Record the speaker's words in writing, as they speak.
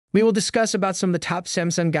We will discuss about some of the top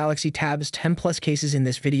Samsung Galaxy Tab S10 Plus cases in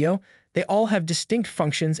this video. They all have distinct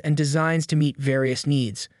functions and designs to meet various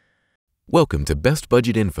needs. Welcome to Best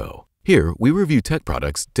Budget Info. Here, we review tech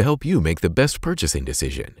products to help you make the best purchasing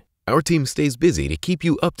decision. Our team stays busy to keep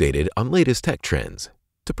you updated on latest tech trends.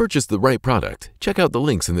 To purchase the right product, check out the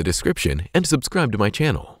links in the description and subscribe to my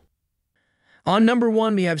channel. On number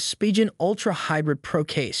 1, we have Spigen Ultra Hybrid Pro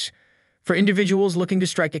Case. For individuals looking to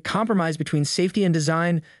strike a compromise between safety and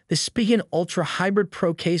design, the Spigen Ultra Hybrid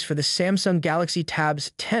Pro Case for the Samsung Galaxy Tab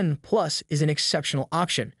S10 Plus is an exceptional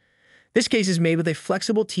option. This case is made with a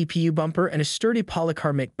flexible TPU bumper and a sturdy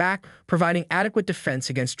polycarbonate back, providing adequate defense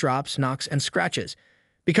against drops, knocks, and scratches.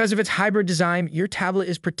 Because of its hybrid design, your tablet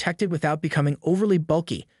is protected without becoming overly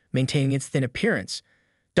bulky, maintaining its thin appearance.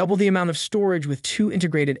 Double the amount of storage with 2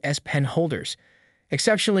 integrated S Pen holders.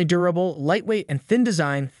 Exceptionally durable, lightweight, and thin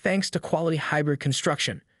design thanks to quality hybrid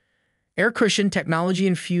construction. Air cushion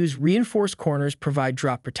technology-infused reinforced corners provide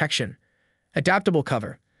drop protection. Adaptable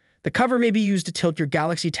cover. The cover may be used to tilt your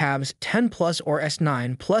Galaxy Tab S10 Plus or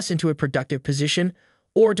S9 Plus into a productive position,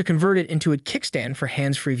 or to convert it into a kickstand for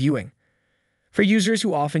hands-free viewing. For users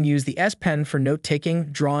who often use the S Pen for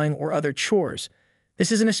note-taking, drawing, or other chores, this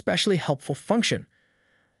is an especially helpful function.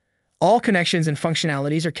 All connections and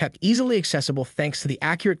functionalities are kept easily accessible thanks to the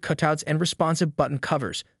accurate cutouts and responsive button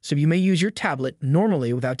covers, so you may use your tablet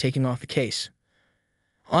normally without taking off the case.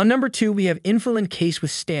 On number 2, we have Infiland Case with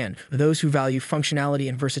Stand. For those who value functionality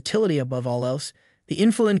and versatility above all else, the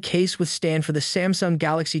Infiland Case with Stand for the Samsung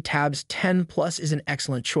Galaxy Tab S10 Plus is an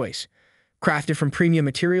excellent choice. Crafted from premium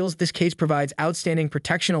materials, this case provides outstanding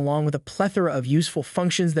protection along with a plethora of useful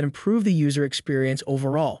functions that improve the user experience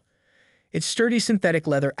overall. Its sturdy synthetic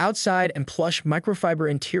leather outside and plush microfiber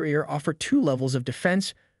interior offer 2 levels of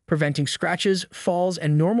defense, preventing scratches, falls,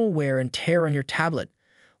 and normal wear and tear on your tablet.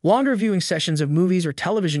 Longer viewing sessions of movies or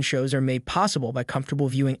television shows are made possible by comfortable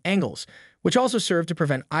viewing angles, which also serve to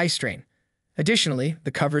prevent eye strain. Additionally,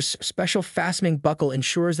 the cover's special fastening buckle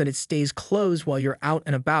ensures that it stays closed while you're out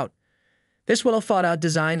and about. This well-thought-out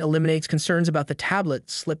design eliminates concerns about the tablet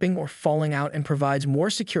slipping or falling out and provides more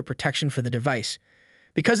secure protection for the device.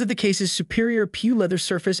 Because of the case's superior PU leather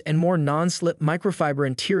surface and more non-slip microfiber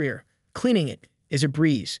interior, cleaning it is a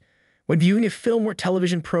breeze. When viewing a film or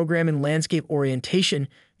television program in landscape orientation,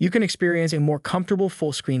 you can experience a more comfortable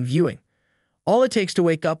full-screen viewing. All it takes to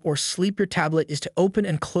wake up or sleep your tablet is to open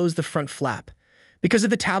and close the front flap. Because of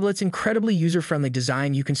the tablet's incredibly user-friendly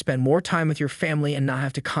design, you can spend more time with your family and not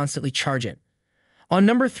have to constantly charge it. On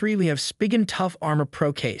number 3, we have Spigen Tough Armor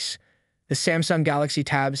Pro Case. The Samsung Galaxy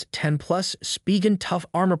Tab S10 Plus Spigen Tough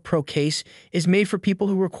Armor Pro Case is made for people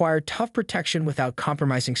who require tough protection without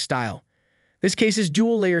compromising style. This case's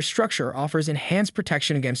dual-layer structure offers enhanced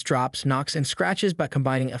protection against drops, knocks, and scratches by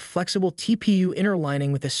combining a flexible TPU inner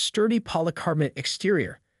lining with a sturdy polycarbonate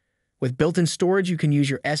exterior. With built-in storage, you can use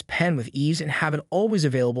your S Pen with ease and have it always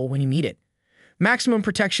available when you need it. Maximum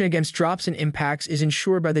protection against drops and impacts is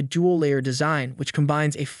ensured by the dual-layer design, which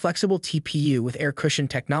combines a flexible TPU with air cushion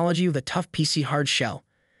technology with a tough PC hard shell.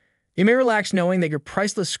 You may relax knowing that your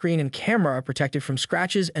priceless screen and camera are protected from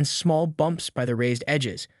scratches and small bumps by the raised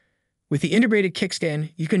edges. With the integrated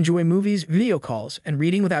kickstand, you can enjoy movies, video calls, and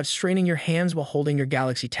reading without straining your hands while holding your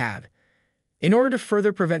Galaxy Tab. In order to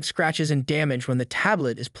further prevent scratches and damage when the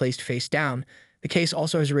tablet is placed face down, the case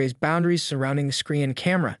also has raised boundaries surrounding the screen and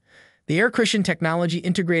camera. The air cushion technology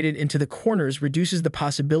integrated into the corners reduces the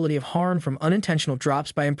possibility of harm from unintentional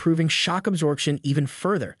drops by improving shock absorption even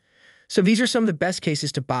further. So these are some of the best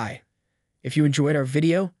cases to buy. If you enjoyed our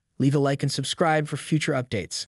video, leave a like and subscribe for future updates.